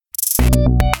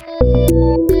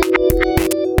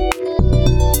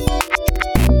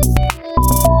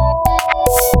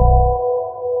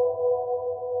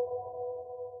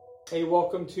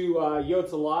welcome to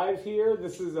Yotze Live here.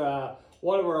 This is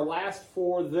one of our last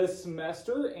for this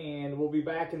semester, and we'll be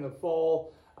back in the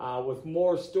fall with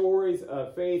more stories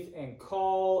of faith and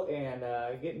call, and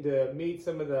getting to meet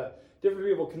some of the different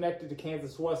people connected to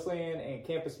Kansas Wesleyan and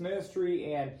campus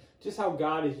ministry, and just how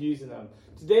God is using them.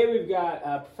 Today we've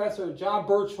got Professor John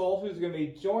Berchtold, who's going to be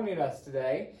joining us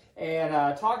today,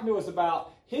 and talking to us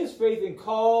about his faith and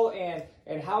call, and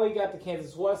how he got to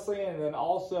Kansas Wesleyan, and then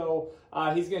also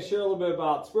he's going to share a little bit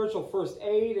about spiritual first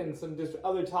aid and some just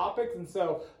other topics. And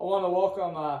so I want to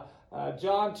welcome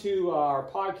John to our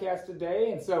podcast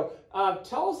today. And so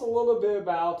tell us a little bit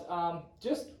about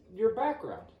just your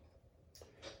background.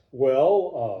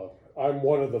 Well, I'm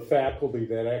one of the faculty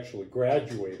that actually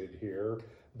graduated here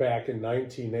back in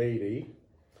 1980.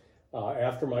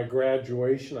 After my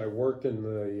graduation, I worked in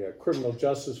the criminal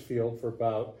justice field for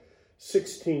about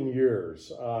 16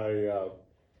 years.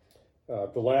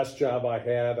 The last job I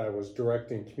had, I was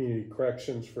directing community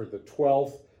corrections for the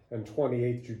 12th and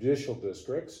 28th judicial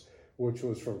districts, which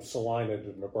was from Salina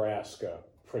to Nebraska,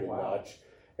 pretty much.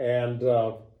 And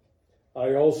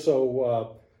I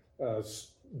also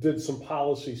did some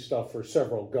policy stuff for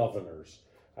several governors.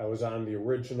 I was on the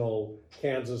original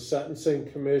Kansas Sentencing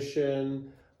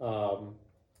Commission.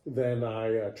 Then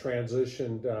I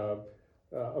transitioned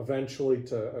eventually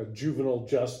to juvenile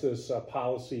justice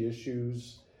policy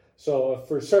issues. So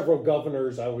for several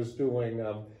governors, I was doing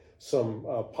some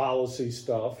policy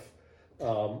stuff.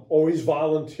 Always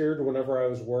volunteered whenever I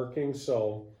was working.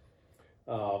 So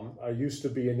I used to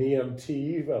be an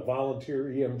EMT, a volunteer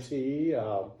EMT,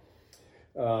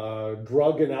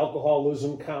 drug and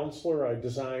alcoholism counselor. I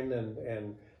designed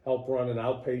and helped run an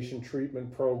outpatient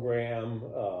treatment program,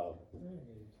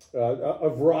 a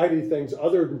variety of things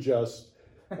other than just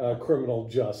criminal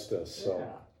justice. So.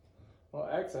 Yeah. Well,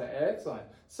 excellent.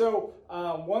 So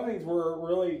one of the things we're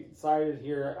really excited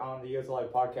here on the Yotze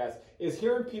Live podcast is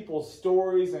hearing people's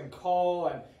stories and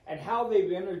call, and how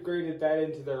they've integrated that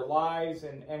into their lives,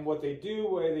 and what they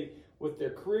do with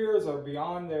their careers or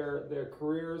beyond their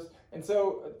careers. And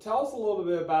so tell us a little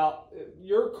bit about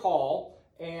your call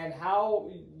and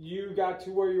how you got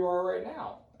to where you are right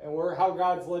now, and how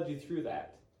God's led you through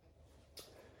that.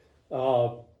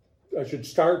 I should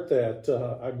start that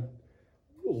I'm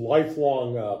a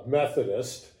lifelong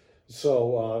Methodist,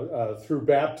 so through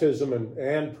baptism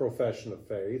and profession of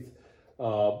faith,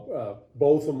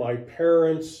 both of my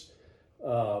parents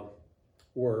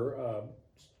were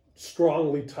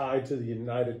strongly tied to the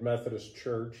United Methodist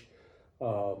Church.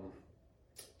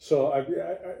 So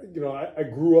I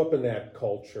grew up in that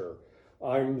culture.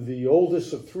 I'm the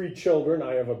oldest of three children.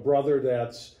 I have a brother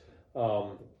that's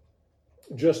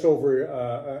just over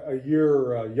a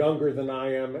year younger than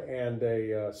I am, and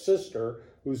a sister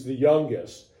who's the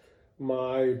youngest.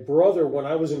 My brother, when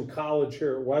I was in college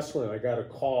here at Wesleyan, I got a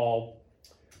call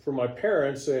from my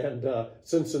parents, and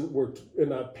since we're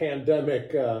in a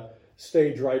pandemic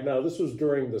stage right now, this was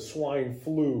during the swine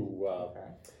flu.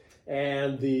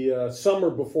 And the summer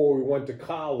before we went to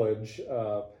college,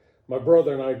 my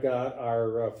brother and I got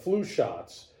our flu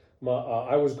shots.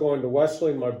 I was going to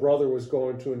Wesleyan. My brother was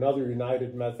going to another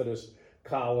United Methodist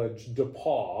College,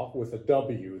 DePauw, with a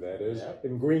W, that is,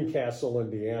 in Greencastle,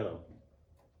 Indiana.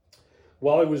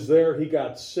 While I was there, he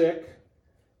got sick,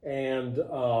 and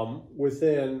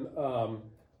within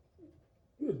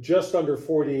just under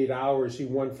 48 hours, he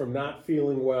went from not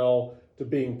feeling well to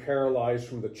being paralyzed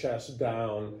from the chest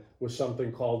down with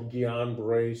something called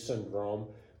Guillain-Barré syndrome,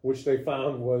 which they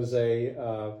found was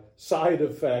a side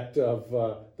effect of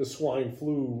the swine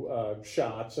flu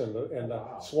shots and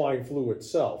the swine flu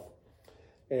itself.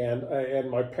 And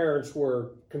my parents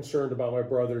were concerned about my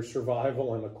brother's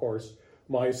survival, and of course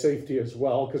my safety as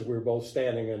well, because we were both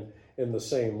standing in the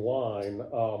same line.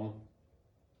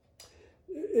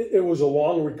 It was a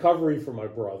long recovery for my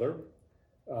brother.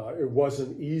 It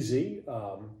wasn't easy.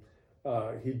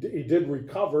 He did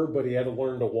recover, but he had to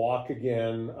learn to walk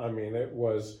again. I mean, it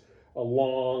was a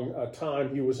long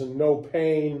time. He was in no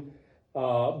pain,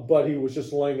 but he was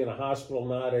just laying in a hospital,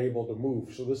 not able to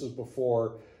move. So this is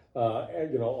before,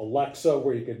 Alexa,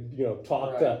 where you could,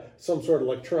 talk to some sort of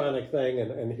electronic thing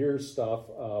and hear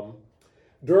stuff.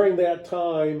 During that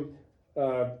time,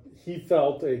 he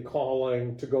felt a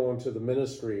calling to go into the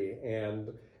ministry,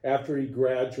 and after he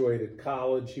graduated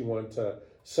college, he went to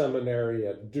seminary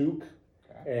at Duke,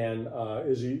 and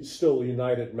is still a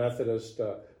United Methodist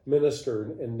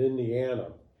minister in Indiana.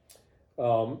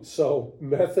 So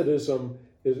Methodism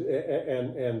is,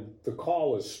 and the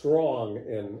call is strong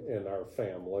in our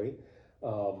family.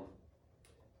 I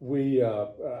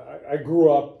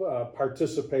grew up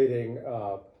participating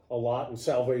a lot in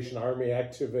Salvation Army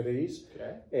activities.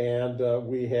 Okay. And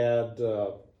we had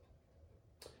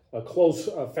a close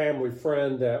family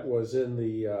friend that was in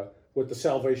what the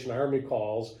Salvation Army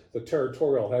calls the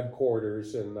territorial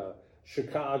headquarters in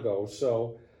Chicago.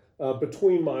 So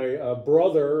between my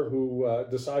brother, who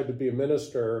decided to be a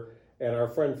minister, and our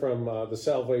friend from the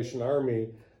Salvation Army,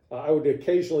 I would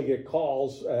occasionally get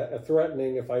calls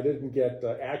threatening if I didn't get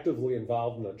actively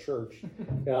involved in a church.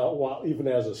 While even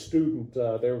as a student,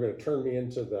 they were going to turn me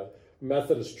into the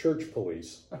Methodist Church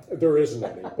Police. There isn't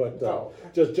any, but No.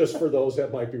 just for those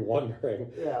that might be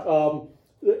wondering. Yeah.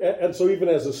 And so even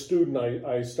as a student,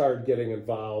 I started getting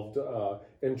involved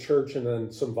in church and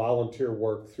then some volunteer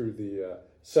work through the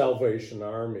Salvation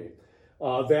Army.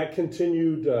 That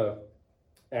continued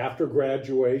after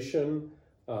graduation.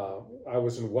 I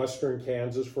was in western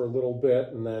Kansas for a little bit,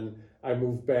 and then I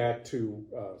moved back to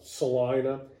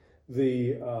Salina.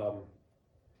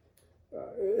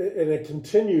 And it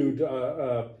continued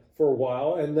for a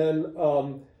while, and then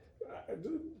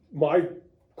my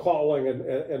calling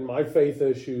and my faith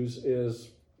issues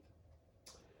is,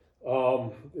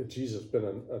 it's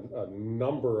been a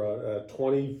number,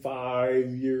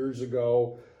 25 years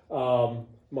ago.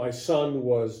 My son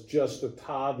was just a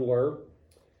toddler.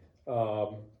 I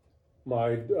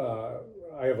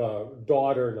have a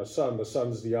daughter and a son. The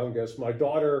son's the youngest. My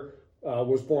daughter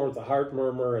was born with a heart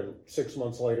murmur, and 6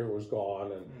 months later it was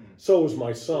gone, and so was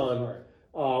my son.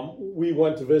 We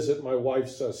went to visit my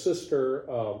wife's sister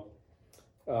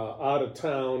out of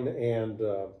town, and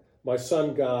my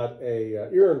son got a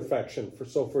ear infection.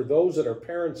 So for those that are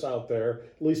parents out there,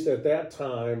 at least at that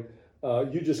time,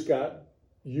 you just got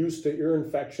used to ear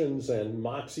infections and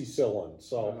moxicillin.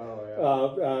 So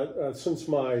since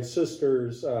my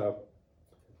sister's,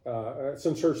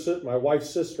 my wife's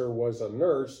sister was a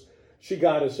nurse, she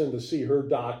got us in to see her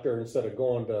doctor instead of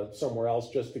going to somewhere else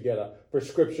just to get a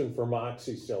prescription for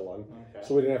moxicillin. Okay.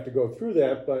 So we didn't have to go through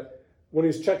that. But when he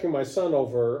was checking my son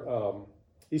over,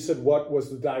 he said, "What was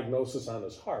the diagnosis on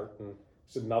his heart?" And I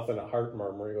said, "Nothing, a heart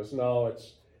murmur." He goes, "No,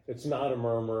 it's not a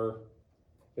murmur.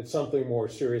 It's something more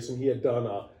serious." And he had done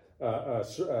a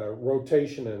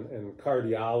rotation in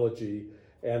cardiology,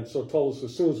 and so told us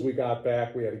as soon as we got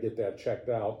back we had to get that checked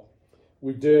out.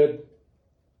 We did.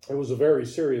 It was a very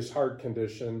serious heart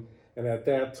condition, and at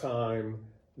that time,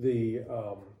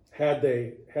 had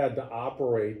they had to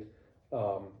operate,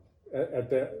 at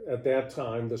that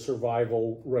time the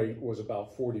survival rate was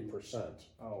about 40%.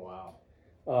 Oh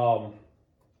wow.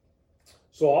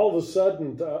 So all of a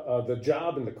sudden, the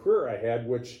job and the career I had,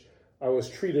 which I was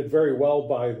treated very well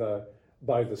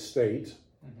by the state,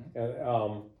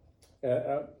 and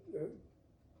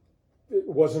it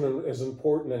wasn't as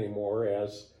important anymore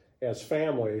as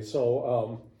family.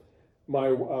 So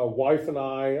my wife and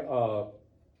I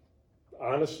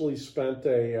honestly spent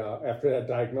after that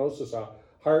diagnosis a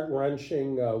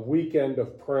heart-wrenching weekend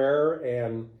of prayer,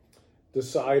 and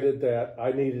decided that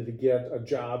I needed to get a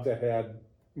job that had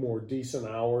more decent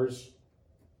hours,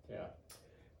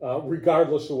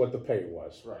 regardless of what the pay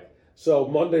was. Right. So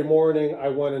Monday morning, I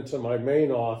went into my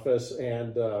main office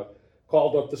and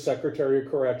called up the Secretary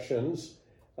of Corrections,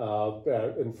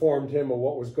 informed him of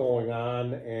what was going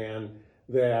on, and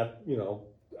that,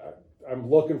 I'm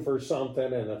looking for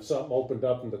something, and if something opened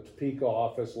up in the Topeka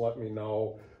office, let me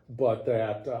know, but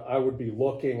that I would be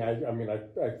looking.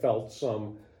 I felt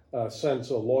some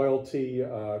sense of loyalty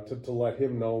to let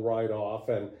him know right off,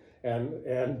 and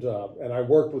I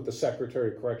worked with the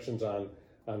Secretary of Corrections on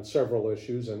several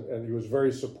issues, and he was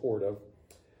very supportive.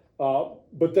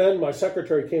 But then my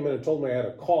secretary came in and told me I had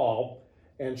a call,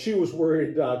 and she was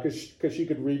worried because she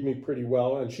could read me pretty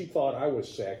well, and she thought I was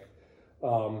sick,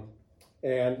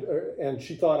 and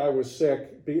she thought I was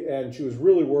sick, and she was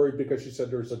really worried because she said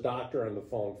there's a doctor on the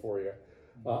phone for you.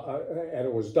 And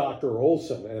it was Dr.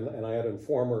 Olson, and I had to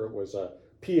inform her it was a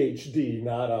PhD,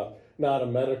 not a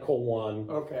medical one.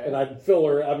 Okay. And I'd fill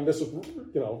her. This was,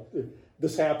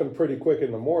 this happened pretty quick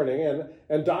in the morning,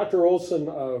 and Dr. Olson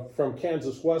from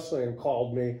Kansas Wesleyan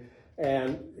called me,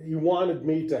 and he wanted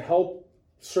me to help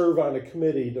serve on a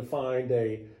committee to find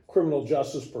a criminal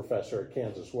justice professor at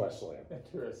Kansas Wesleyan.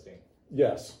 Interesting.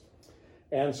 Yes,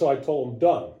 and so I told him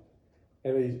done.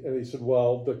 And he said,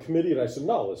 "Well, the committee," and I said,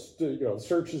 "No, the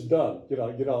search is done.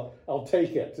 I'll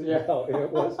take it." Yeah. And it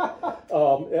was,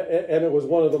 and it was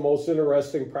one of the most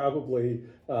interesting, probably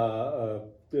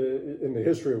in the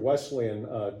history of Wesleyan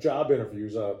job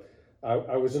interviews.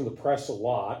 I was in the press a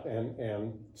lot,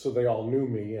 and so they all knew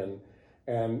me, and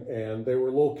they were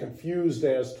a little confused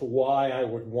as to why I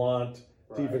would want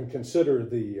to even consider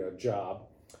the job,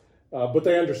 but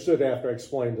they understood after I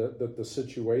explained the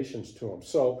situations to them.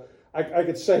 So I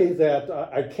could say that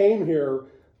I came here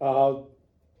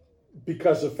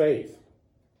because of faith.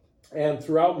 And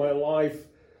throughout my life,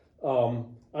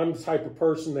 I'm the type of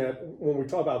person that when we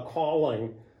talk about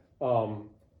calling,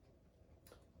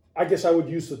 I guess I would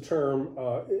use the term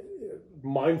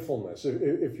mindfulness.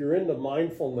 If you're into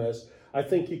mindfulness, I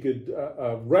think you could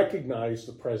recognize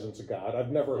the presence of God.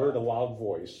 I've never heard a loud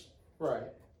voice. Right.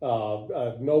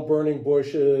 No burning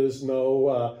bushes,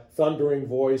 no thundering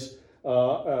voice.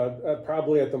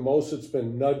 Probably at the most it's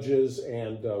been nudges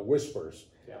and whispers.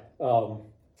 Yeah.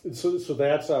 So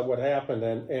that's what happened,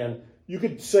 and you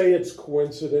could say it's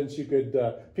coincidence. You could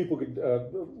people could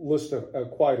list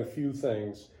quite a few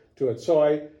things to it. So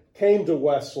I came to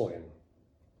Wesleyan,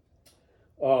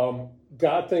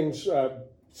 got things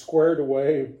squared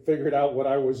away, figured out what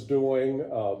I was doing.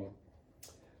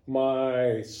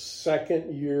 My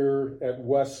second year at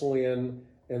Wesleyan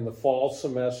in the fall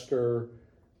semester,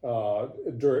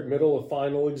 during middle of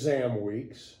final exam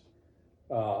weeks,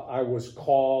 I was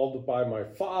called by my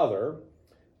father.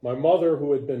 My mother,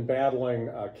 who had been battling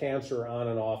cancer on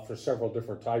and off for several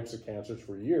different types of cancers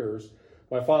for years,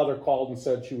 my father called and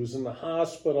said she was in the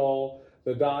hospital.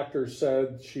 The doctor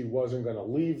said she wasn't going to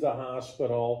leave the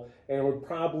hospital, and it would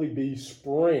probably be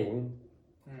spring,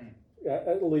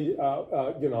 at least,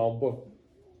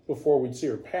 before we'd see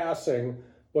her passing,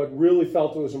 but really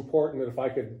felt it was important that if I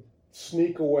could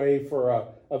sneak away for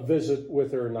a visit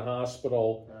with her in the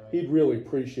hospital, he'd really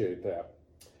appreciate that.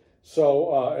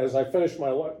 So as I finished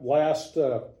my last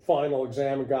final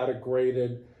exam and got it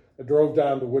graded, I drove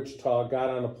down to Wichita, got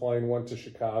on a plane, went to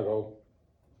Chicago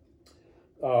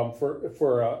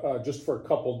for just for a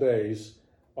couple days.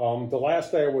 The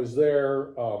last day I was there,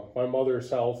 my mother's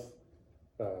health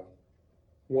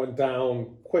went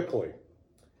down quickly,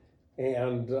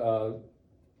 and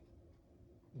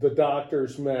the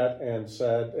doctors met and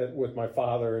said, with my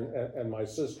father and my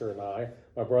sister and I,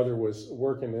 my brother was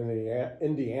working in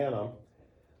Indiana,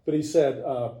 but he said,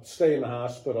 stay in the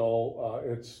hospital.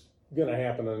 It's going to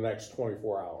happen in the next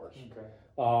 24 hours. Okay.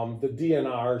 The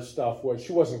DNR stuff was,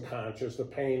 she wasn't conscious. The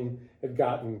pain had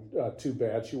gotten too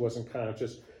bad. She wasn't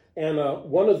conscious. And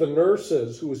one of the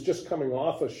nurses who was just coming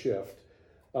off a shift,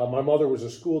 my mother was a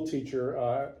school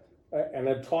teacher, and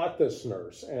had taught this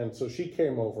nurse, and so she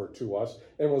came over to us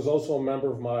and was also a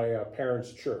member of my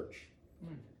parents' church.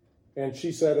 And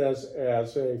she said,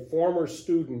 as a former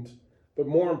student, but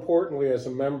more importantly as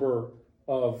a member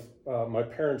of my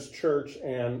parents' church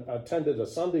and attended a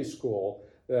Sunday school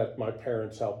that my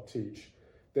parents helped teach,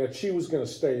 that she was going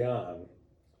to stay on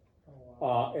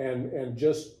and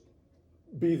just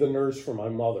be the nurse for my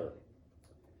mother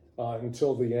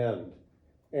until the end.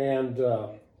 And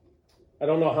I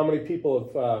don't know how many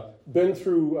people have been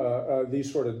through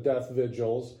these sort of death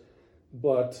vigils,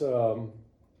 but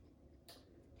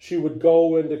she would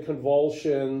go into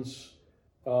convulsions,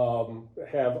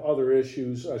 have other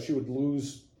issues. She would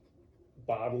lose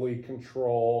bodily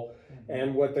control,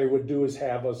 and what they would do is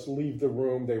have us leave the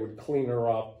room. They would clean her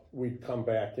up. We'd come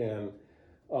back in.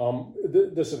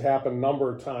 This had happened a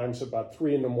number of times. About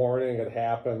 3 a.m. it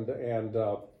happened, and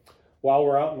while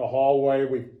we're out in the hallway,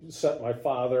 we set my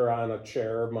father on a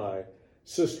chair. My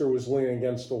sister was leaning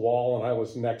against the wall, and I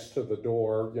was next to the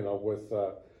door, with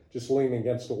just leaning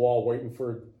against the wall, waiting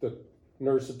for the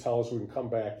nurse to tell us we can come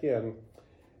back in.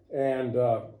 And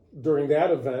during that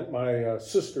event, my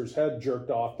sister's head jerked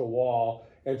off the wall,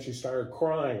 and she started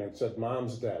crying and said,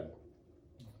 "Mom's dead."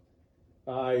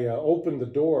 I opened the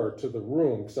door to the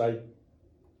room,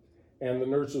 and the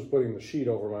nurse was putting the sheet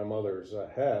over my mother's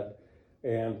head.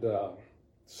 And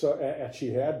so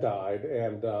she had died,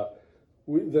 and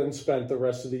we then spent the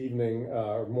rest of the evening,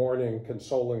 morning,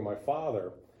 consoling my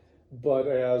father. But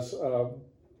as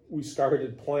we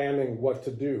started planning what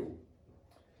to do,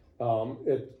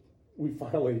 we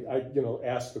finally,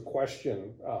 asked the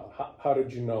question, how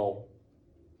did you know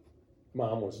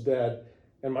Mom was dead?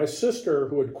 And my sister,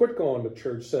 who had quit going to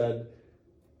church, said,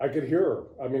 I could hear her.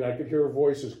 I mean, I could hear her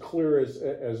voice as clear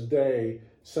as day,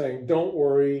 saying, "Don't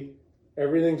worry.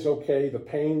 Everything's okay. The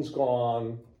pain's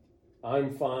gone.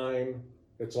 I'm fine.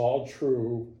 It's all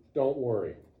true. Don't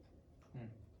worry."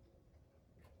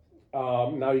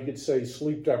 Now you could say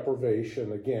sleep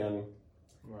deprivation again.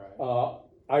 Right.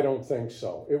 I don't think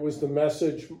so. It was the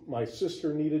message my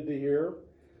sister needed to hear.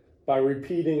 By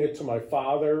repeating it to my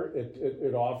father,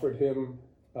 it offered him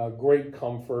great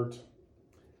comfort.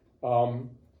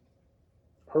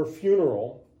 Her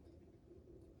funeral,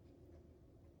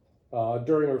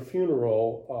 during her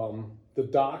funeral,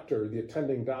 the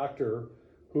attending doctor,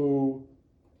 who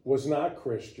was not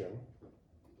Christian,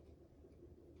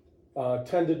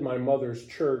 attended my mother's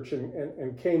church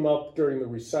and came up during the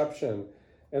reception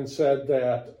and said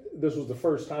that this was the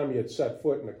first time he had set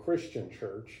foot in a Christian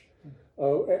church.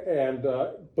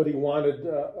 But he wanted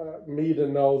me to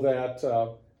know that,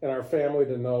 and our family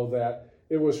to know that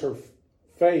it was her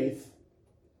faith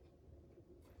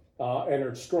and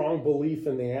her strong belief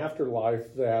in the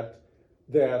afterlife that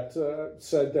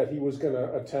said that he was going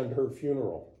to attend her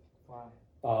funeral.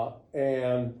 Wow.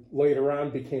 And later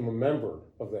on became a member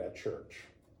of that church.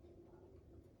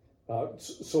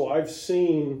 So I've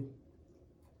seen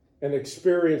and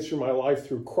experienced through my life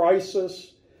through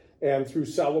crisis and through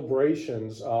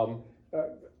celebrations.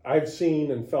 I've seen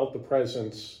and felt the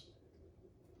presence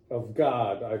of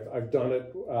God. I've done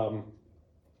it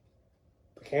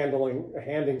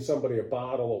handing somebody a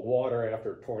bottle of water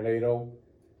after a tornado.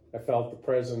 I felt the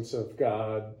presence of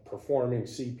God performing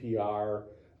CPR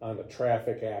on a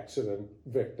traffic accident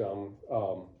victim.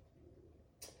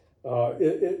 I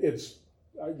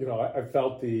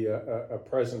felt the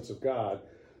presence of God.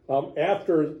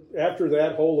 After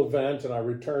that whole event, and I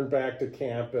returned back to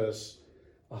campus,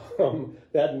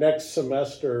 that next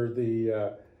semester,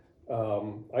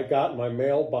 I got in my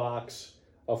mailbox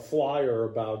a flyer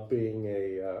about being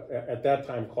at that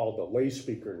time called the lay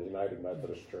speaker in the United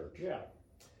Methodist Church. Yeah.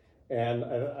 And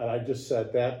I just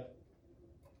said that,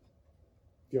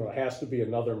 it has to be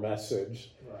another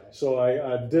message. Right. So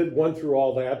I went through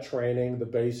all that training, the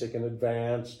basic and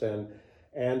advanced, and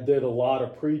did a lot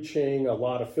of preaching, a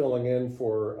lot of filling in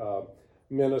for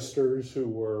ministers who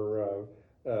were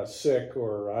sick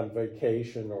or on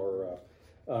vacation or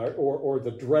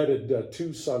the dreaded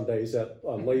two Sundays that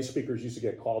lay speakers used to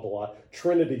get called a lot,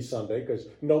 Trinity Sunday, because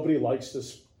nobody likes to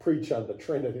preach on the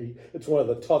Trinity. It's one of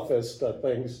the toughest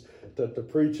things to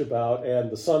preach about, and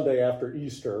the Sunday after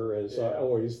Easter is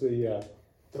always the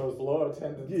those low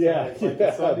attendance. Yeah, like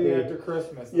the Sunday after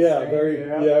Christmas. Yeah,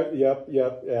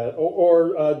 yep.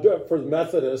 Or for the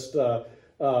Methodist,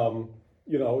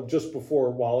 just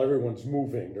before, while everyone's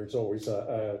moving, there's always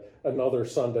another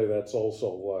Sunday that's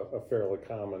also fairly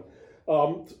common.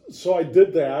 So I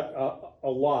did that a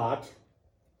lot,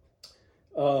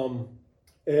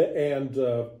 and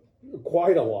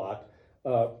quite a lot.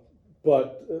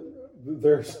 But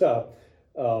there's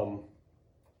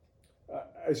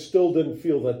I still didn't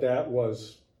feel that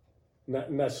was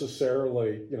not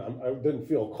necessarily, I didn't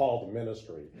feel called to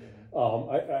ministry.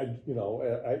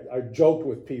 I joked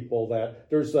with people that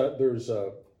there's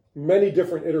many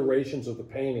different iterations of the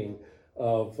painting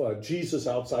of Jesus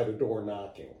outside a door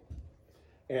knocking.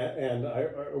 And I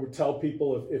would tell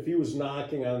people if he was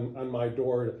knocking on my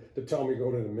door to tell me to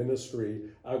go to the ministry,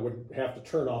 I would have to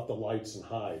turn off the lights and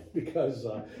hide, because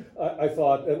I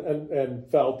thought and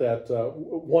felt that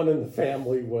one in the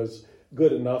family was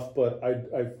good enough, but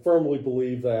I firmly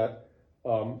believe that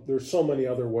there's so many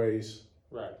other ways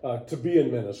to be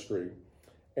in ministry,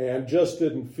 and just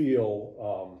didn't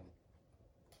feel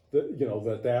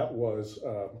that was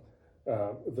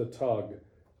the tug.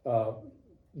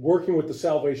 Working with the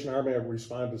Salvation Army, I've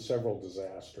responded to several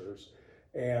disasters,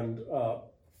 and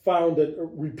found that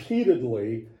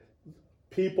repeatedly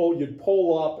you'd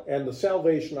pull up, and the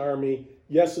Salvation Army,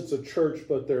 yes, it's a church,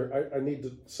 but I need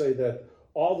to say that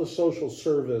all the social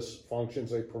service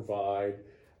functions they provide,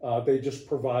 they just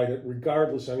provide it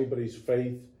regardless of anybody's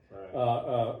faith,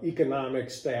 economic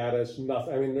status,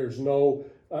 nothing. I mean, there's no,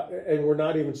 and we're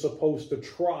not even supposed to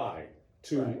try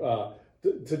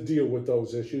to deal with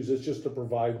those issues. It's just to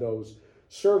provide those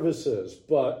services.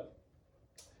 But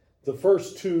the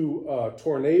first two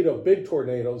big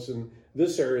tornadoes in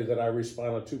this area that I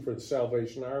responded to for the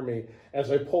Salvation Army,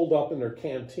 as I pulled up in their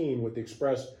canteen with the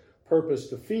express purpose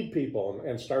to feed people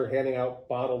and start handing out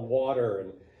bottled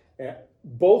water, and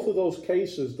both of those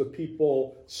cases, the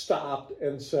people stopped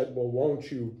and said, "Well,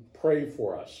 won't you pray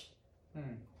for us?"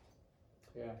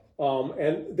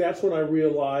 And that's when I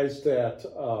realized that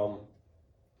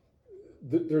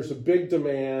there's a big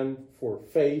demand for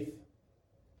faith,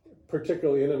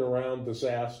 particularly in and around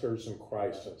disasters and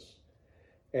crisis.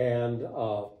 And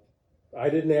I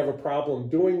didn't have a problem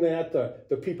doing that.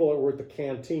 The people that were at the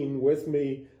canteen with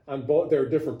me, there were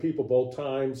different people both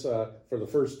times, for the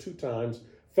first two times,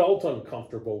 felt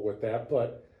uncomfortable with that,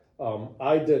 but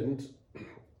I didn't.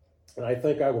 And I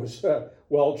think I was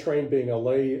well-trained being a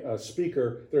lay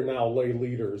speaker. They're now lay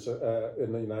leaders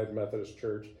in the United Methodist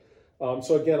Church.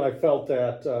 So again, I felt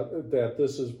that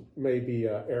this is maybe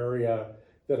an area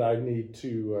that I need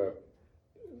to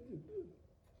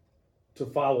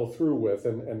follow through with,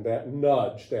 and that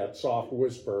nudge, that soft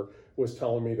whisper, was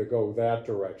telling me to go that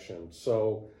direction.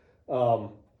 So,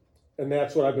 and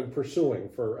that's what I've been pursuing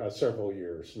for several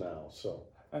years now. So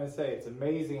And I say it's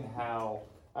amazing how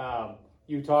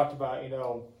you talked about,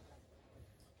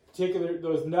 particular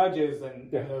those nudges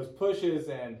and those pushes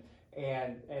and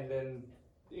then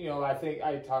I think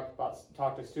I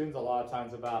talk to students a lot of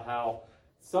times about how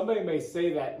somebody may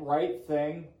say that right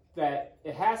thing that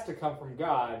it has to come from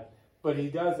God, but He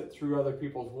does it through other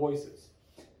people's voices,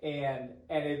 and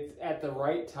it's at the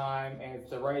right time and it's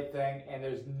the right thing, and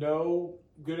there's no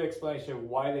good explanation of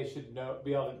why they should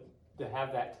be able to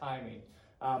have that timing,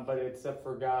 but except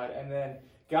for God. And then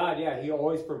God, He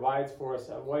always provides for us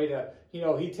a way to,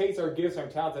 He takes our gifts and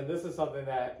our talents, and this is something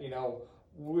that,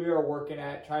 we are working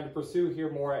at, trying to pursue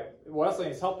here more at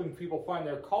Wesleyan, is helping people find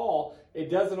their call. It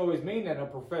doesn't always mean in a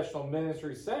professional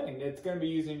ministry setting. It's going to be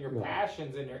using your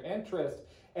passions and your interests,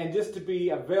 and just to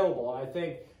be available. And I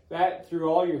think that through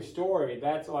all your story,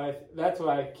 that's what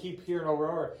I keep hearing over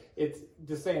and over. It's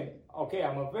just saying, okay,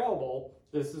 I'm available.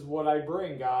 This is what I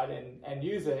bring, God, and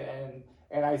use it.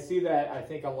 And I see that, I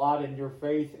think, a lot in your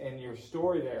faith and your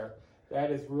story there.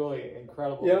 That is really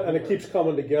incredible. Yeah, and it keeps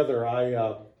coming together.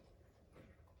 I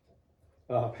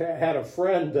had a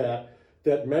friend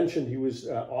that mentioned he was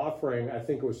offering, I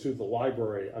think it was through the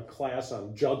library, a class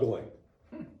on juggling.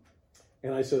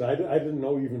 And I said, I didn't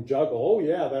know you even juggle. Oh,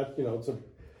 yeah, that, it's a...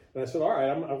 And I said, all right,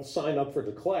 I'll sign up for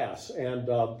the class. And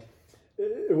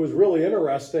it was really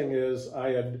interesting is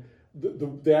I had...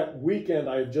 that weekend,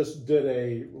 I just did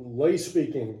a lay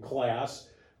speaking class.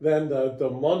 Then the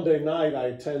Monday night, I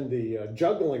attend the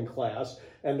juggling class.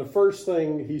 And the first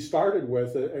thing he started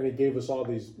with, and he gave us all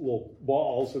these little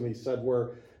balls, and he said,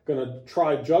 we're going to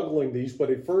try juggling these, but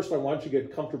at first I want you to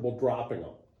get comfortable dropping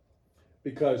them.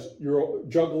 Because your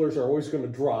jugglers are always going to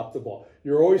drop the ball.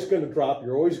 You're always going to drop.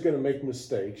 You're always going to make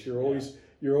mistakes.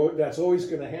 That's always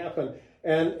going to happen.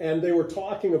 And they were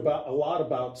talking about a lot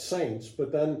about saints,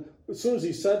 but then as soon as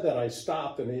he said that, I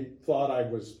stopped, and he thought I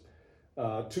was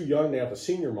too young to have a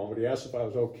senior moment. He asked if I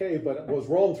was okay, but what was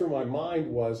rolling through my mind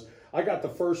was I got the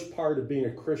first part of being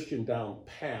a Christian down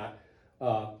pat.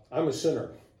 I'm a sinner.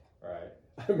 Right.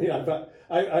 I mean,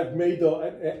 I've made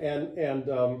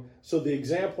so the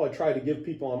example I try to give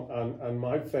people on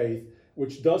my faith,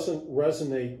 which doesn't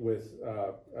resonate with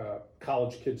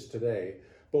college kids today.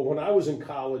 But when I was in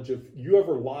college, if you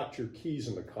ever locked your keys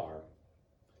in the car,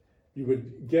 you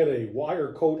would get a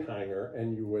wire coat hanger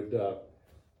and you would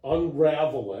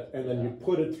unravel it, and then you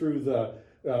put it through the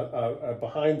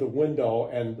behind the window,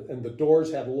 and the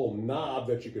doors had a little knob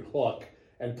that you could hook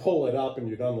and pull it up, and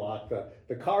you'd unlock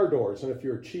the car doors. And if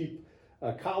you're a cheap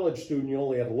college student, you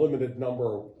only had a limited number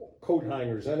of coat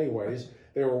hangers anyways.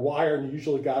 They were wired, and you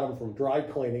usually got them from dry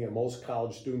cleaning, and most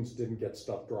college students didn't get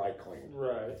stuff dry cleaned.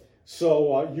 Right.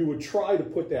 So you would try to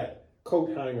put that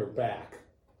coat hanger back.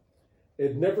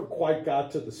 It never quite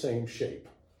got to the same shape.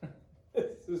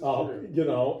 This is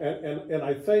true. And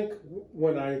I think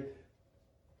when I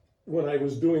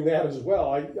was doing that as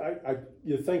well,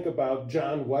 you think about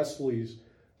John Wesley's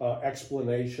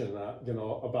explanation,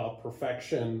 about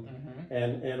perfection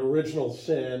and original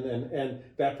sin, and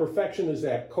that perfection is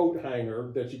that coat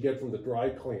hanger that you get from the dry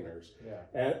cleaners.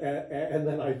 Yeah. And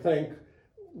then I think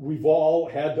we've all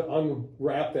had to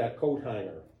unwrap that coat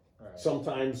hanger,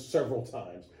 sometimes several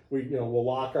times. We'll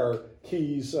lock our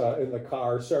keys in the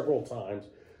car several times.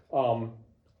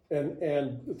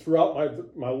 And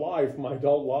throughout my life, my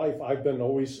adult life, I've been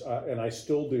always, and I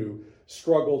still do,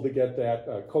 struggle to get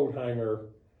that coat hanger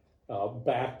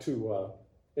back to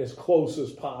as close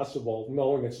as possible,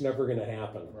 knowing it's never going to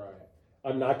happen. Right.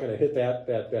 I'm not going to hit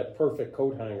that perfect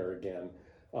coat hanger again.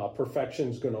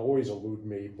 Perfection's going to always elude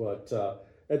me, but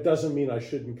it doesn't mean I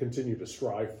shouldn't continue to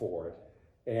strive for it.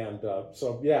 And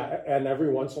and every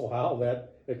once in a while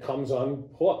that it comes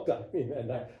unhooked. I mean,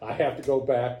 and I have to go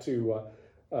back to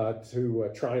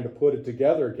trying to put it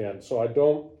together again. So I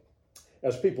don't,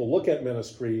 as people look at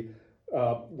ministry,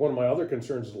 one of my other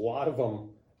concerns is a lot of them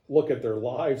look at their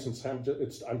lives and say,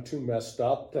 I'm too messed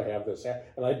up to have this.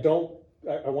 And I don't.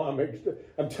 I want to make.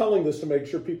 I'm telling this to make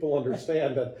sure people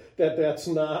understand that's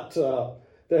not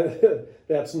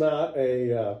that's not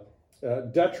a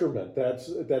detriment. That's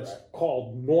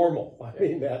called normal. I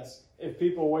mean, that's. If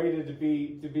people waited to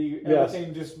be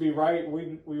everything just to be right,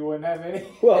 we wouldn't have any.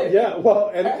 Well, yeah.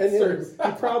 Well, and you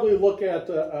probably look at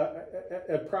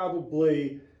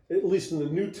probably, at least in the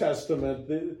New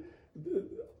Testament,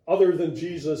 other than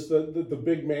Jesus, the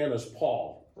big man is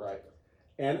Paul. Right.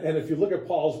 And if you look at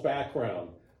Paul's background,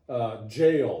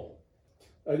 jail,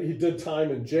 he did time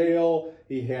in jail.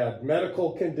 He had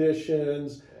medical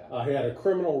conditions. He had a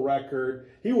criminal record.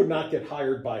 He would not get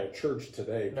hired by a church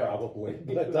today, probably.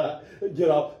 No.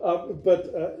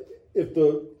 But if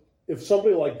if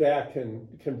somebody like that can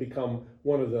become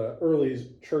one of the early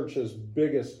church's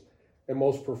biggest and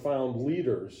most profound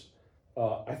leaders,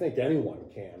 I think anyone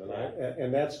can.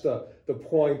 And that's the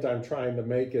point I'm trying to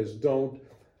make is don't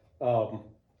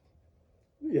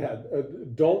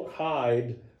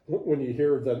hide when you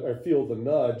hear that or feel the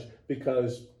nudge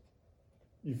because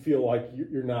you feel like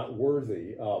you're not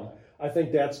worthy. I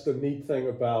think that's the neat thing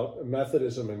about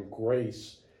Methodism and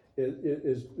grace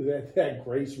is that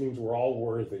grace means we're all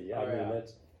worthy. I mean,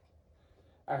 that's.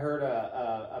 I heard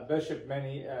a bishop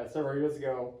several years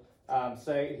ago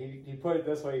say he put it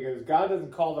this way. He goes, "God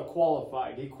doesn't call the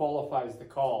qualified; He qualifies the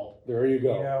called." There you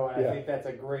go. You know, and I think that's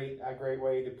a great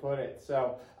way to put it.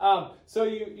 So, so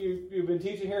you've been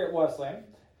teaching here at Wesleyan.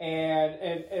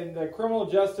 And the criminal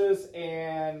justice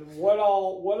and what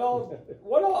all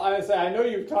I know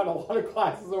you've taught a lot of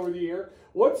classes over the year.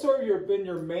 What's sort of been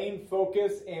your main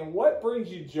focus and what brings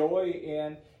you joy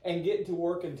in and getting to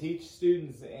work and teach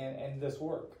students and this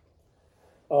work?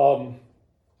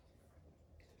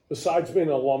 Besides being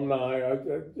an alumni,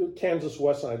 Kansas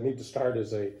Wesleyan I need to start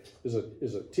as a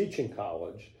teaching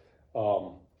college,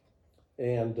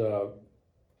 and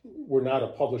we're not a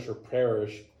publisher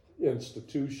parish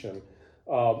institution,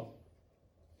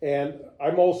 and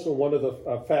I'm also one of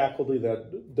the faculty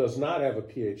that does not have a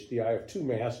PhD. I have 2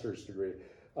 master's degrees.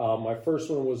 My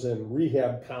first one was in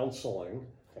rehab counseling,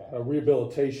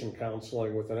 rehabilitation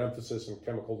counseling with an emphasis in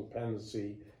chemical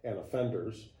dependency and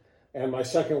offenders, and my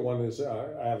second one is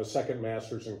I have a second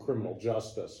master's in criminal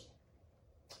justice.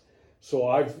 So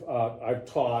I've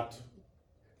taught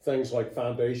things like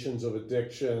foundations of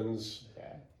addictions,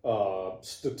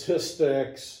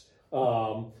 statistics,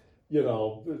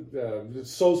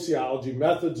 sociology,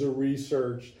 methods of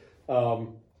research,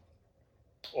 all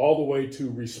the way to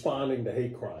responding to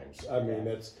hate crimes. I mean,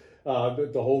 it's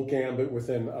the whole gambit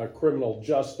within criminal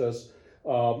justice.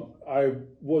 I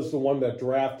was the one that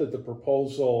drafted the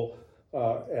proposal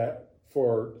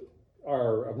for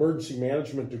our emergency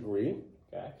management degree,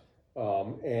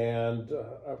 and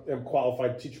am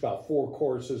qualified to teach about 4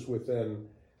 courses within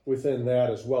that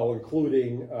as well,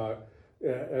 including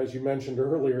as you mentioned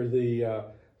earlier, the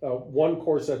one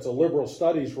course that's a liberal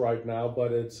studies right now,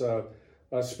 but it's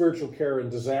spiritual care in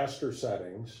disaster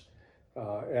settings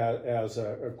as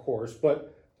a course.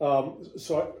 But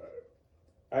so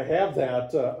I have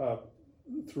that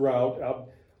throughout,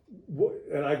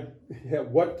 and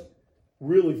what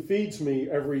really feeds me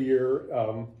every year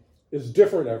is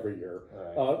different every year.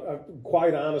 Right.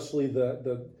 Quite honestly,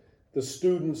 the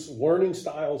students' learning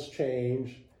styles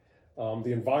change.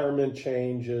 The environment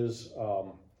changes.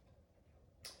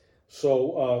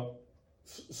 So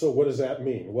what does that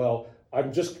mean? Well, I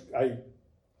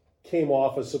came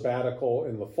off a sabbatical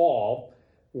in the fall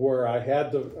where I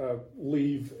had to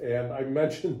leave, and I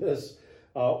mentioned this.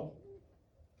 I'm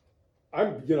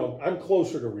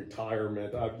closer to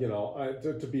retirement.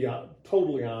 To be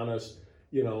totally honest,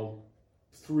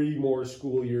 3 more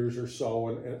school years or so,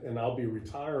 and I'll be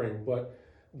retiring. But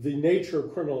the nature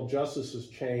of criminal justice has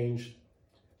changed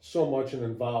so much and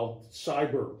involved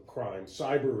cyber crime,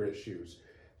 cyber issues.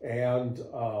 And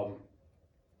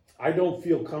I don't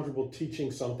feel comfortable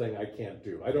teaching something I can't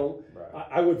do.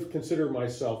 I would consider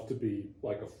myself to be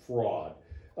like a fraud.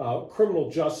 Criminal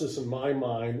justice, in my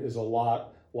mind, is a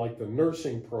lot like the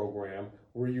nursing program,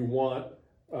 where you want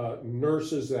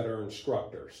nurses that are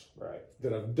instructors,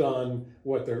 that have done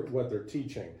what they're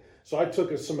teaching. So I took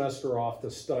a semester off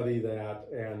to study that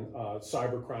and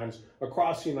cyber crimes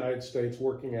across the United States,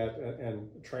 working at and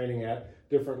training at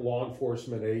different law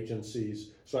enforcement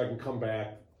agencies, so I can come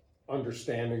back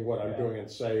understanding what I'm doing and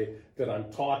say that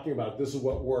I'm talking about this is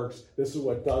what works, this is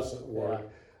what doesn't work.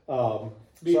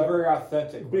 Be very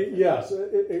authentic. Yes,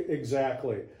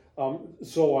 exactly.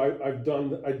 So I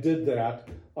did that.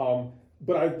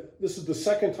 But this is the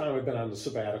second time I've been on the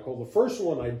sabbatical. The first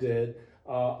one I did,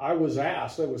 I was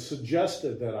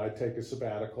suggested that I take a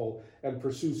sabbatical and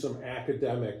pursue some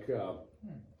academic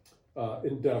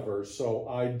endeavors. So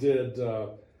I did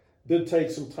take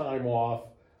some time off,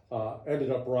 ended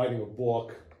up writing a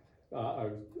book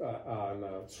on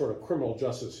sort of criminal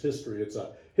justice history. It's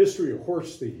a history of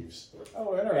horse thieves.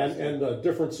 Oh, interesting. And the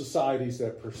different societies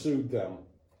that pursued them.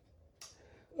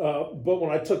 But when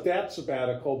I took that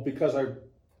sabbatical, because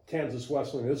Kansas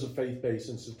Wesleyan is a faith-based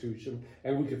institution,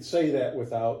 and we could say that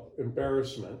without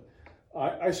embarrassment,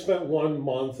 I spent 1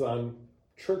 month on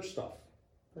church stuff.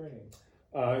 Great.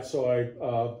 So I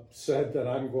said that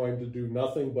I'm going to do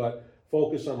nothing but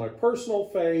focus on my personal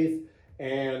faith,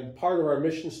 and part of our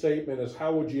mission statement is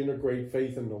how would you integrate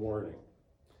faith into learning?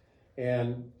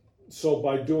 And so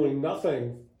by doing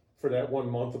nothing for that 1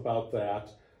 month about that,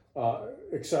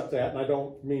 accept that. And I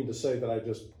don't mean to say that I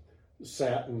just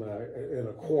sat in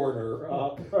a corner,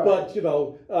 Right. but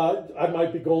I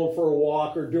might be going for a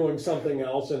walk or doing something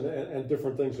else, and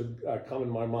different things would come in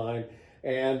my mind,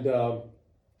 and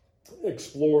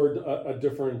explored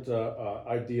different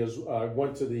ideas. I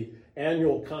went to the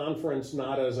annual conference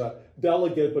not as a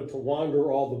delegate, but to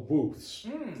wander all the booths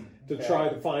to try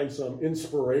to find some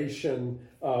inspiration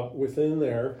within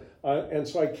there. And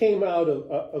so I came out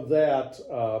of that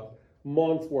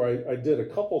month where I did a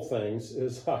couple things.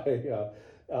 Is I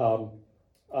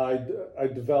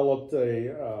developed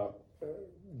the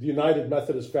United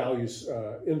Methodist Values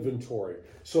Inventory.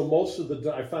 So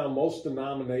I found most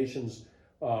denominations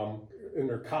in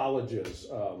their colleges,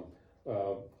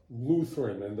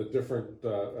 Lutheran and the different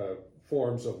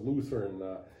forms of Lutheran,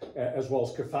 as well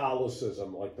as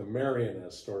Catholicism, like the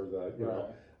Marianist or the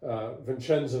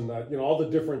Vincenzo, all the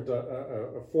different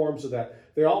forms of that.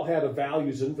 They all had a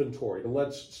values inventory to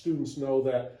let students know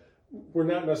that we're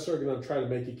not necessarily going to try to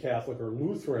make you Catholic or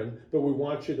Lutheran, but we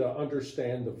want you to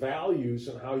understand the values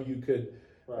and how you could,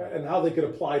 and how they could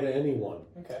apply to anyone.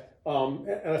 Okay.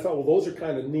 And I thought, well, those are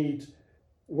kind of neat.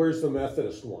 Where's the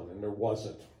Methodist one? And there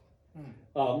wasn't.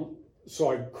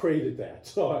 So I created that.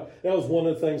 So that was one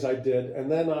of the things I did.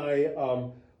 And then I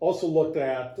also looked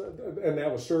at, and that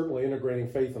was certainly integrating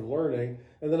faith and learning.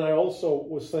 And then I also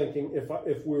was thinking,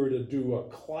 if we were to do a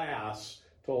class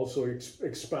to also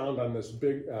expound on this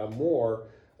more,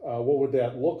 what would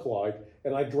that look like?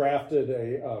 And I drafted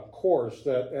a course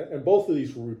and both of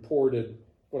these were reported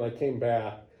when I came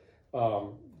back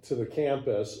to the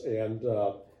campus, and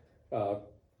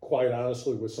quite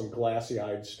honestly with some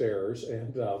glassy-eyed stares.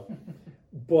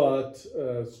 But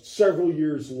several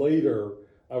years later,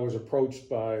 I was approached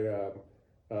by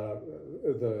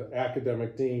the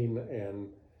academic dean and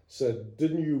said,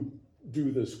 "Didn't you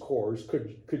do this course?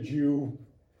 Could you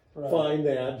find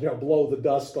that, blow the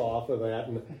dust off of that?"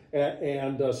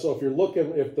 And so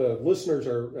if the listeners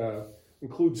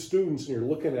include students, and you're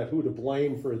looking at who to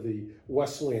blame for the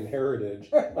Wesleyan heritage,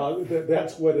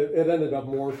 that's what it ended up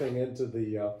morphing into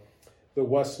the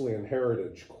Wesleyan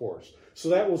heritage course. So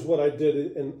that was what I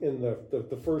did in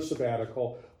the first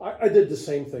sabbatical. I did the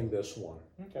same thing this one.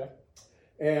 Okay.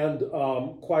 And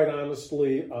quite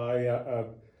honestly, I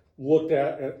looked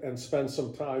at and spent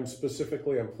some time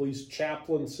specifically on police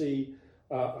chaplaincy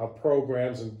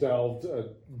programs and delved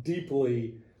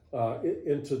deeply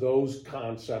into those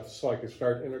concepts, so I could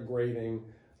start integrating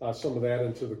some of that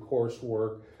into the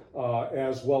coursework,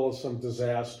 as well as some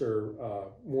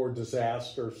more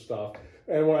disaster stuff.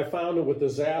 And what I found with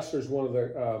disasters, one of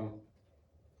the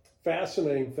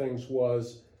fascinating things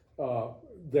was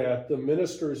that the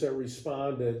ministers that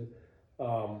responded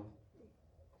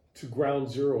to Ground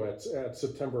Zero at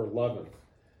September 11th,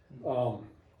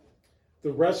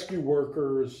 the rescue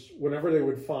workers, whenever they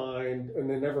would find, and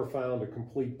they never found a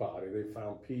complete body, they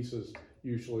found pieces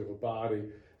usually of a body,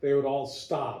 they would all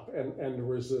stop. And there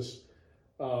was this,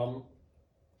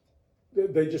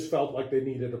 they just felt like they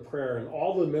needed a prayer. And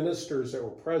all the ministers that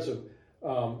were present,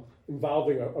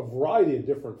 involving a variety of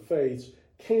different faiths,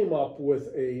 came up with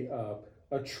a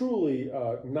truly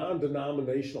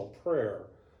non-denominational prayer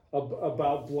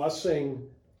about blessing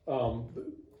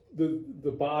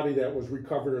the body that was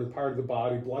recovered, or the part of the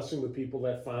body, blessing the people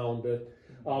that found it,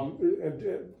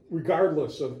 and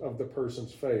regardless of the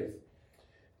person's faith.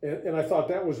 And I thought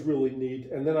that was really neat.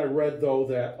 And then I read, though,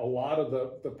 that a lot of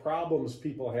the problems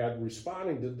people had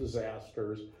responding to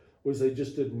disasters was they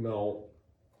just didn't know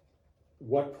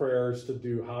what prayers to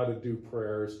do, how to do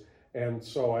prayers. And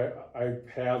so I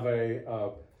have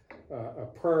a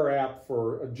prayer app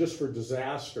just for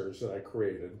disasters that I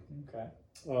created. Okay.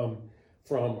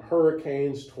 From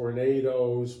hurricanes,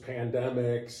 tornadoes,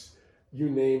 pandemics, you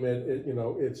name it,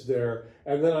 it's there.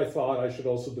 And then I thought I should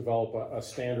also develop a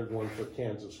standard one for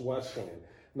Kansas Wesleyan.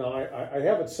 Now I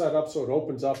have it set up so it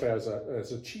opens up as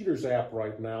a Cheaters app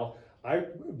right now.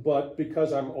 But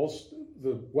because I'm also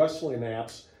the Wesleyan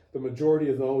apps, the majority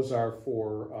of those are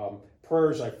for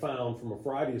prayers I found from a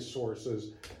variety of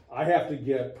sources. I have to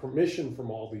get permission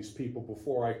from all these people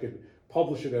before I could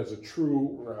publish it as a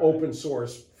true open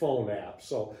source phone app.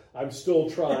 So I'm still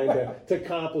trying to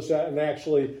accomplish that. And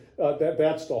actually,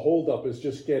 that's the holdup, is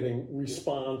just getting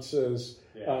responses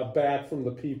back from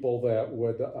the people that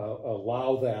would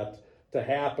allow that to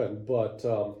happen. But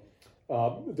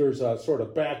there's a sort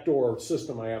of backdoor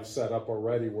system I have set up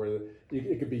already where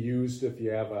it could be used if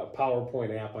you have a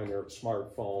PowerPoint app on your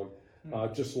smartphone,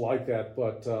 just like that.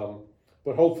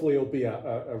 But hopefully it'll be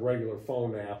a regular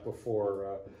phone app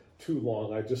before too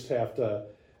long. I just have to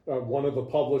one of the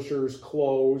publishers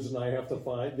closed, and I have to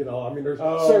find, I mean, there's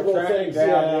Oh, several tracking things.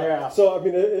 down, yeah. So I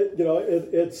mean,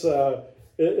 it's a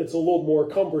little more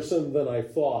cumbersome than I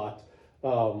thought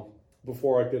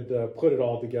before I could put it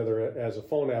all together as a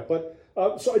phone app. But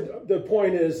the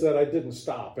point is that I didn't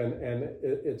stop, and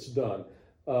it's done.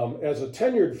 As a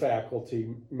tenured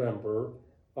faculty member,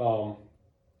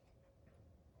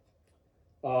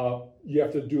 you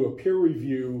have to do a peer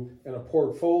review and a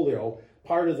portfolio.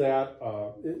 Part of that,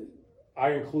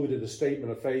 I included a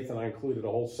statement of faith, and I included a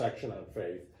whole section on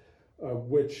faith,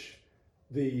 which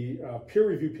the peer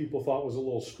review people thought was a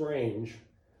little strange.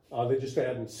 They just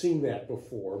hadn't seen that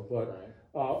before.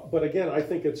 But again, I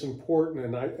think it's important,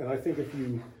 and I think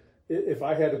if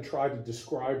I had to try to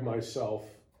describe myself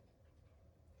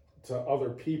to other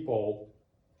people,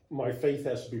 my faith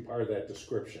has to be part of that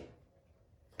description.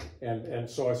 And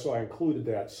so I included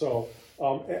that. So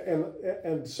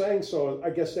and saying so, I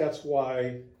guess that's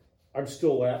why I'm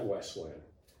still at Wesleyan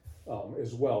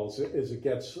as well. As it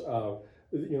gets,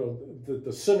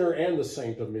 the sinner and the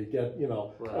saint of me get,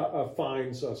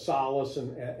 finds solace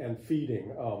and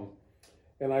feeding.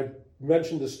 And I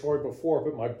mentioned this story before,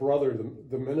 but my brother,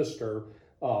 the minister,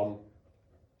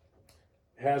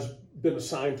 has been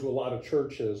assigned to a lot of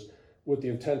churches with the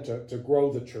intent to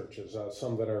grow the churches,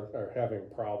 some that are having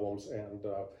problems. And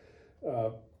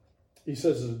he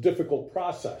says it's a difficult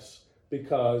process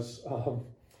because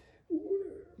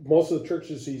most of the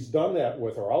churches he's done that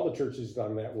with, or all the churches he's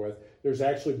done that with, there's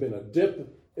actually been a dip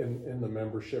in the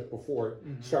membership before it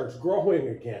starts growing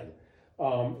again.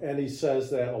 And he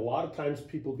says that a lot of times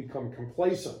people become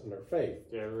complacent in their faith.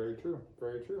 Yeah, very true.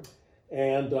 Very true.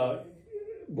 And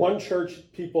one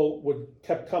church, people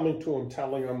kept coming to him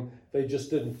telling him they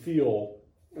just didn't feel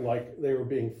like they were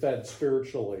being fed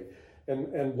spiritually.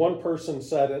 And one person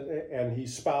said it, and he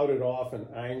spouted off in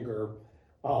anger.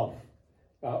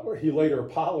 He later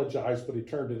apologized, but he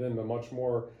turned it into much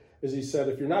more, as he said,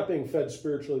 if you're not being fed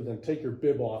spiritually, then take your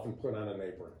bib off and put on an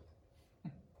apron.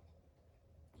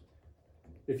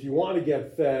 If you want to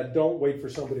get fed, don't wait for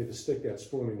somebody to stick that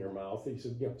spoon in your mouth. He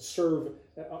said, serve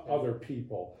other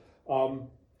people.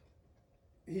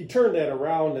 He turned that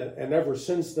around, and ever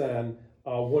since then,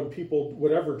 when people,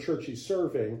 whatever church he's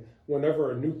serving,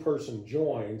 whenever a new person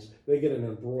joins, they get an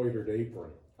embroidered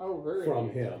apron from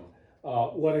him,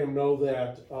 letting him know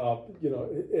that,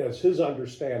 as his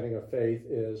understanding of faith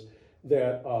is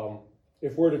that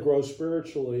if we're to grow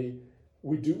spiritually,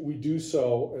 we do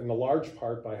so in a large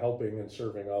part by helping and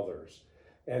serving others,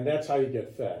 and that's how you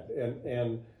get fed.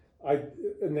 And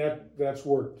that's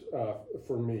worked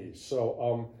for me.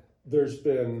 So there's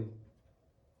been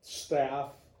staff,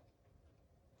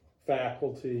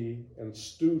 faculty, and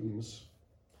students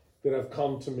that have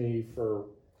come to me for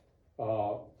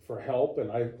help,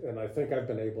 and I think I've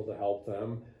been able to help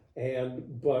them.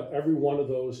 But every one of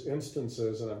those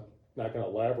instances, and I'm not going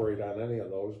to elaborate on any of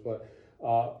those, but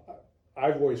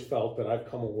I've always felt that I've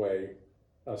come away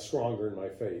stronger in my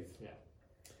faith. Yeah.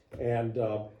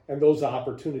 And those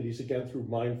opportunities, again, through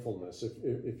mindfulness,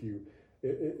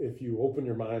 if you open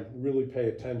your mind, really pay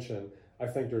attention, I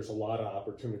think there's a lot of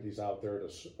opportunities out there to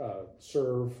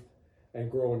serve and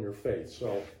grow in your faith.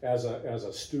 So as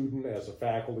a student, as a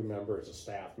faculty member, as a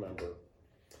staff member,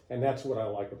 and that's what I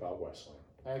like about Wesleyan.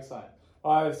 Excellent.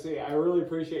 Well, I really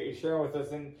appreciate you sharing with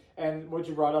us, and what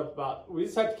you brought up about, we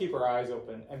just have to keep our eyes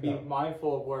open and be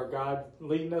mindful of where God's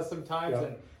leading us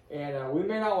sometimes, and we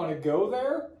may not want to go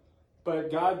there,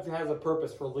 but God has a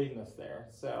purpose for leading us there.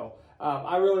 So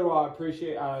I really want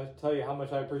to tell you how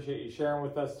much I appreciate you sharing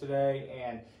with us today,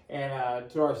 and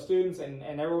to our students and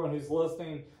everyone who's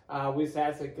listening, we just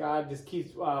ask that God just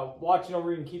keeps watching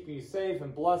over you and keeping you safe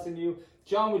and blessing you.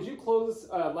 John, would you close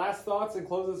last thoughts and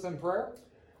close us in prayer?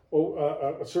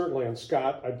 Oh, certainly. And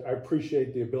Scott, I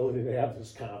appreciate the ability to have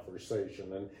this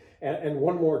conversation. And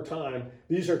one more time,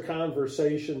 these are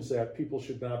conversations that people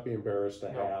should not be embarrassed to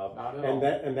have. Not at all.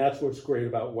 And that's what's great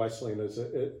about Wesleyan is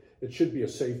it should be a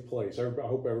safe place. I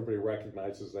hope everybody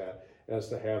recognizes that as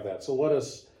to have that. So let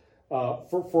us,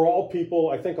 for all people,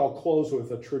 I think I'll close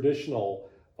with a traditional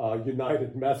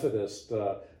United Methodist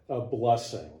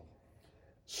blessing.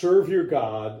 Serve your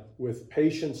God with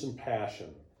patience and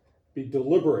passion. Be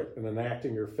deliberate in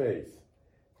enacting your faith.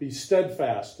 Be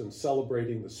steadfast in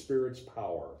celebrating the Spirit's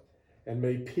power. And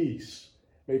may peace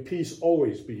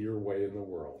always be your way in the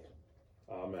world.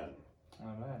 Amen.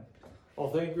 Amen. Well,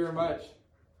 thank you very much.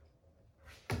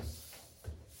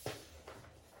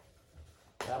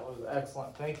 That was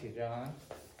excellent. Thank you, John.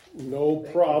 No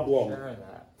problem. Thank you for sharing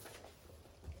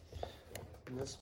that.